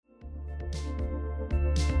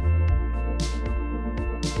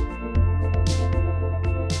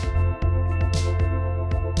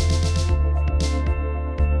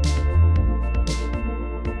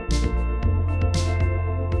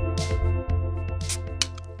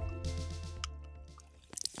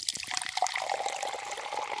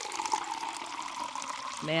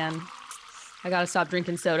man. I gotta stop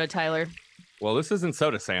drinking soda, Tyler. Well, this isn't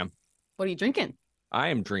soda, Sam. What are you drinking? I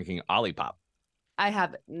am drinking Olipop. I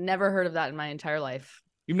have never heard of that in my entire life.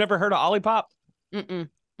 You've never heard of Olipop? Mm-mm.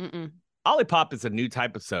 Olipop is a new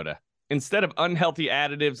type of soda. Instead of unhealthy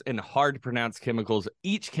additives and hard-to-pronounce chemicals,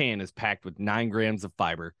 each can is packed with 9 grams of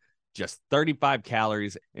fiber, just 35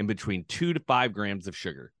 calories, and between 2 to 5 grams of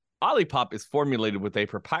sugar. Olipop is formulated with a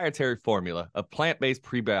proprietary formula of plant-based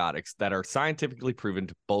prebiotics that are scientifically proven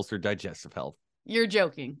to bolster digestive health. You're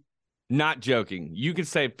joking. Not joking. You can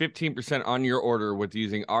save 15% on your order with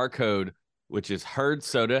using our code, which is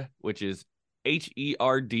HERDSODA, which is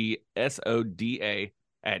HERDSODA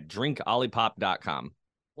at drinkolipop.com.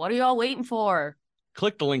 What are y'all waiting for?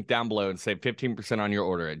 Click the link down below and save 15% on your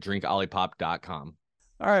order at drinkolipop.com.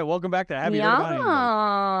 All right, welcome back to Have You Heard About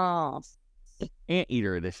Animals?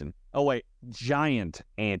 Anteater edition. Oh, wait. Giant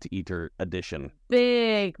anteater edition.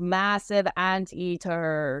 Big, massive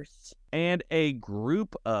anteaters. And a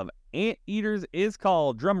group of anteaters is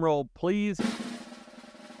called, drumroll please,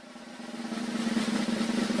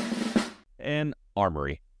 an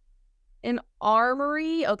armory. An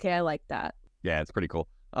armory? Okay, I like that. Yeah, it's pretty cool.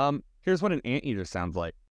 Here's what an anteater sounds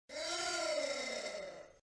like.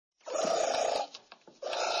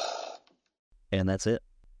 And that's it.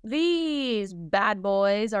 These bad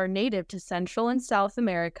boys are native to Central and South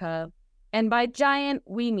America. And by giant,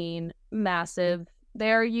 we mean massive.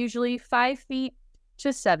 They are usually 5 feet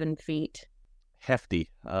to 7 feet. Hefty.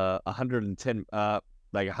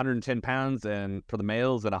 110 pounds and for the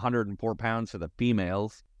males and 104 pounds for the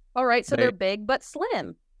females. All right, so they're big but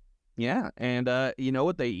slim. Yeah, and you know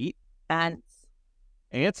what they eat? Ants.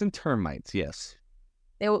 Ants and termites, yes.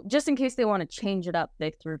 Just in case they want to change it up, they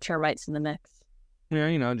threw termites in the mix.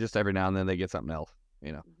 Yeah, just every now and then they get something else,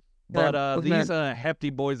 But these hefty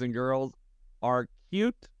boys and girls are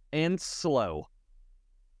cute and slow.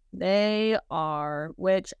 They are,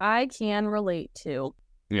 which I can relate to.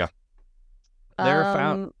 Yeah. They're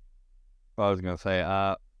found. I was gonna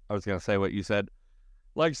say what you said.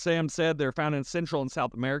 Like Sam said, they're found in Central and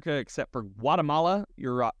South America, except for Guatemala,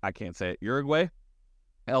 Uruguay,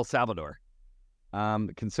 El Salvador.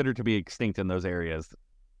 Considered to be extinct in those areas.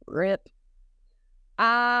 RIP.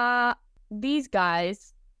 These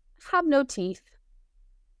guys have no teeth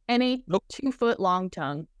and a 2-foot-long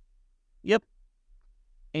tongue. Yep.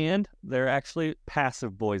 And they're actually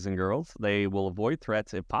passive boys and girls. They will avoid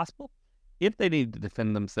threats if possible. If they need to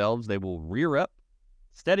defend themselves, they will rear up,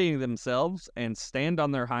 steadying themselves and stand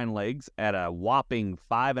on their hind legs at a whopping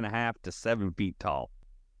 5.5 to 7 feet tall,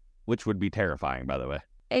 which would be terrifying, by the way.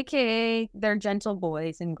 AKA, they're gentle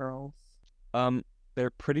boys and girls. They're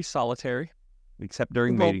pretty solitary, except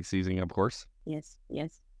during mating season, of course. Yes.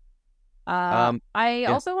 I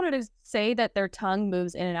also wanted to say that their tongue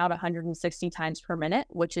moves in and out 160 times per minute,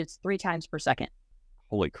 which is 3 times per second.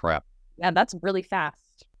 Holy crap. Yeah, that's really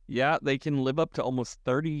fast. Yeah, they can live up to almost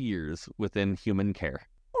 30 years within human care.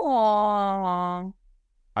 Aww.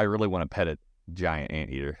 I really want to pet a giant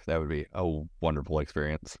anteater. That would be a wonderful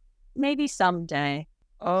experience. Maybe someday.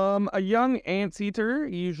 A young anteater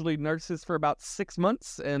usually nurses for about 6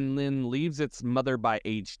 months and then leaves its mother by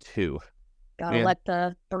age 2. Gotta let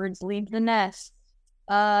the birds leave the nest.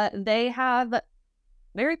 They have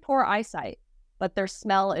very poor eyesight, but their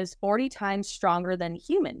smell is 40 times stronger than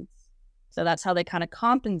humans. So that's how they kind of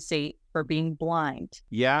compensate for being blind.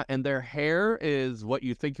 Yeah, and their hair is what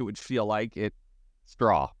you think it would feel like. It's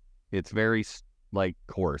straw. It's very,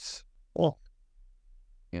 coarse. Oh.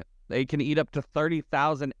 Yeah. They can eat up to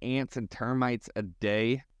 30,000 ants and termites a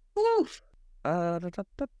day. Oof. They,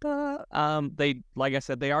 like I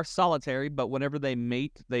said, they are solitary, but whenever they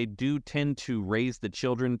mate, they do tend to raise the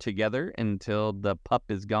children together until the pup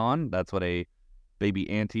is gone. That's what a baby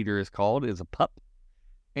anteater is called, is a pup.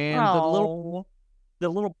 And the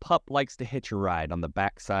little pup likes to hitch a ride on the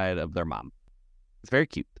backside of their mom. It's very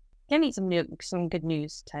cute. Give me some good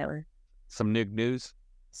news, Tyler. Some new news?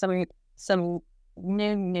 Some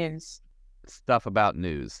new news. Stuff about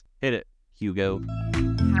news. Hit it, Hugo.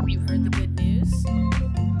 Have you heard the good news?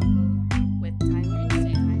 With Tyler and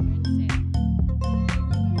Sam.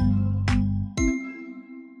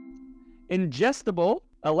 Ingestible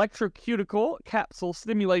electrocutical capsule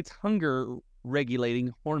stimulates hunger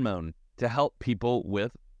regulating hormone to help people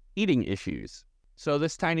with eating issues. So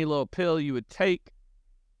this tiny little pill you would take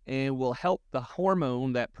and will help the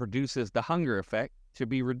hormone that produces the hunger effect to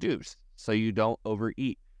be reduced so you don't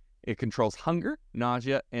overeat. It controls hunger,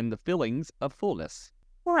 nausea, and the feelings of fullness.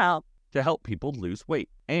 Wow. To help people lose weight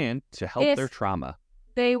and to help their trauma.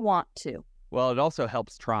 They want to. Well, it also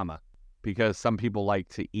helps trauma because some people like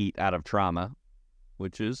to eat out of trauma,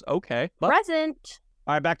 which is okay. But Present.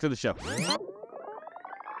 All right, back to the show.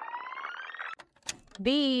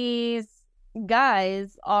 These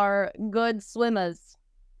guys are good swimmers,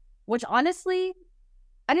 which honestly,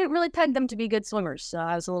 I didn't really peg them to be good swimmers, so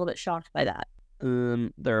I was a little bit shocked by that.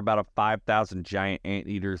 There are about 5,000 giant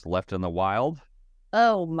anteaters left in the wild.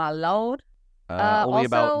 Oh, my lord. Only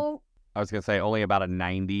about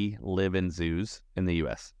 90 live in zoos in the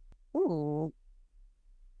U.S. Ooh.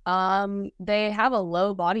 They have a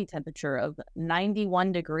low body temperature of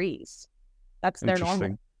 91 degrees. That's their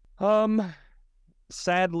normal.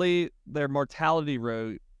 Sadly, their mortality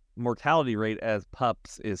rate as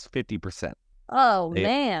pups is 50%. Oh,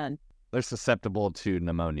 man. They're susceptible to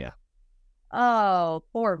pneumonia. Oh,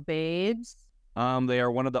 poor babes. They are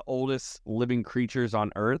one of the oldest living creatures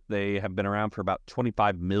on Earth. They have been around for about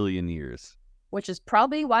 25 million years. Which is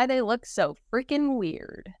probably why they look so freaking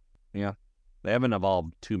weird. Yeah, they haven't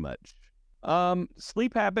evolved too much.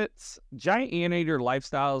 Sleep habits. Giant anteater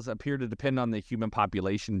lifestyles appear to depend on the human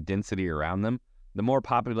population density around them. The more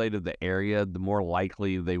populated the area, the more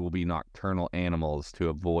likely they will be nocturnal animals to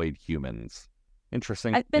avoid humans.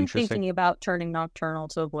 Interesting. I've been thinking about turning nocturnal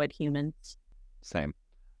to avoid humans. Same.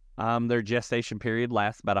 Their gestation period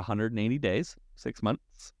lasts about 180 days, 6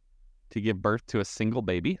 months, to give birth to a single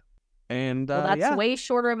baby. And well, that's way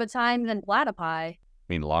shorter of a time than platypi.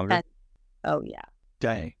 Longer? Oh, yeah.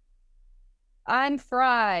 Dang. I'm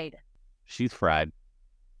fried. She's fried.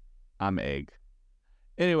 I'm egg.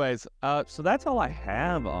 Anyways, so that's all I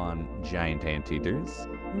have on giant anteaters.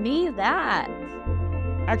 Me that.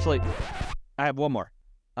 Actually, I have one more.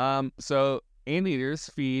 So anteaters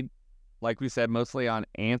feed, like we said, mostly on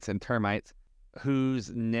ants and termites,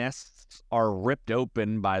 whose nests are ripped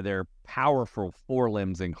open by their powerful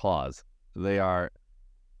forelimbs and claws. They are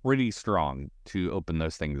pretty strong to open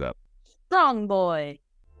those things up. Strong boy.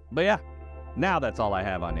 But yeah, now that's all I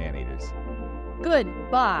have on anteaters.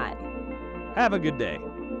 Goodbye. Have a good day.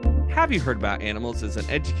 Have You Heard About Animals is an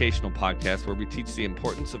educational podcast where we teach the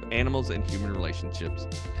importance of animals and human relationships.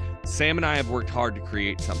 Sam and I have worked hard to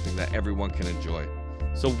create something that everyone can enjoy.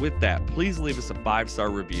 So with that, please leave us a 5-star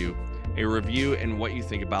review, and what you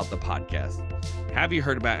think about the podcast. Have You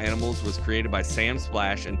Heard About Animals was created by Sam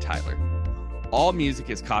Splash and Tyler. All music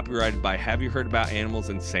is copyrighted by Have You Heard About Animals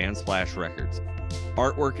and Sam Splash Records.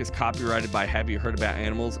 Artwork is copyrighted by Have You Heard About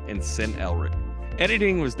Animals and Sin Elric.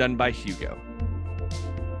 Editing was done by Hugo.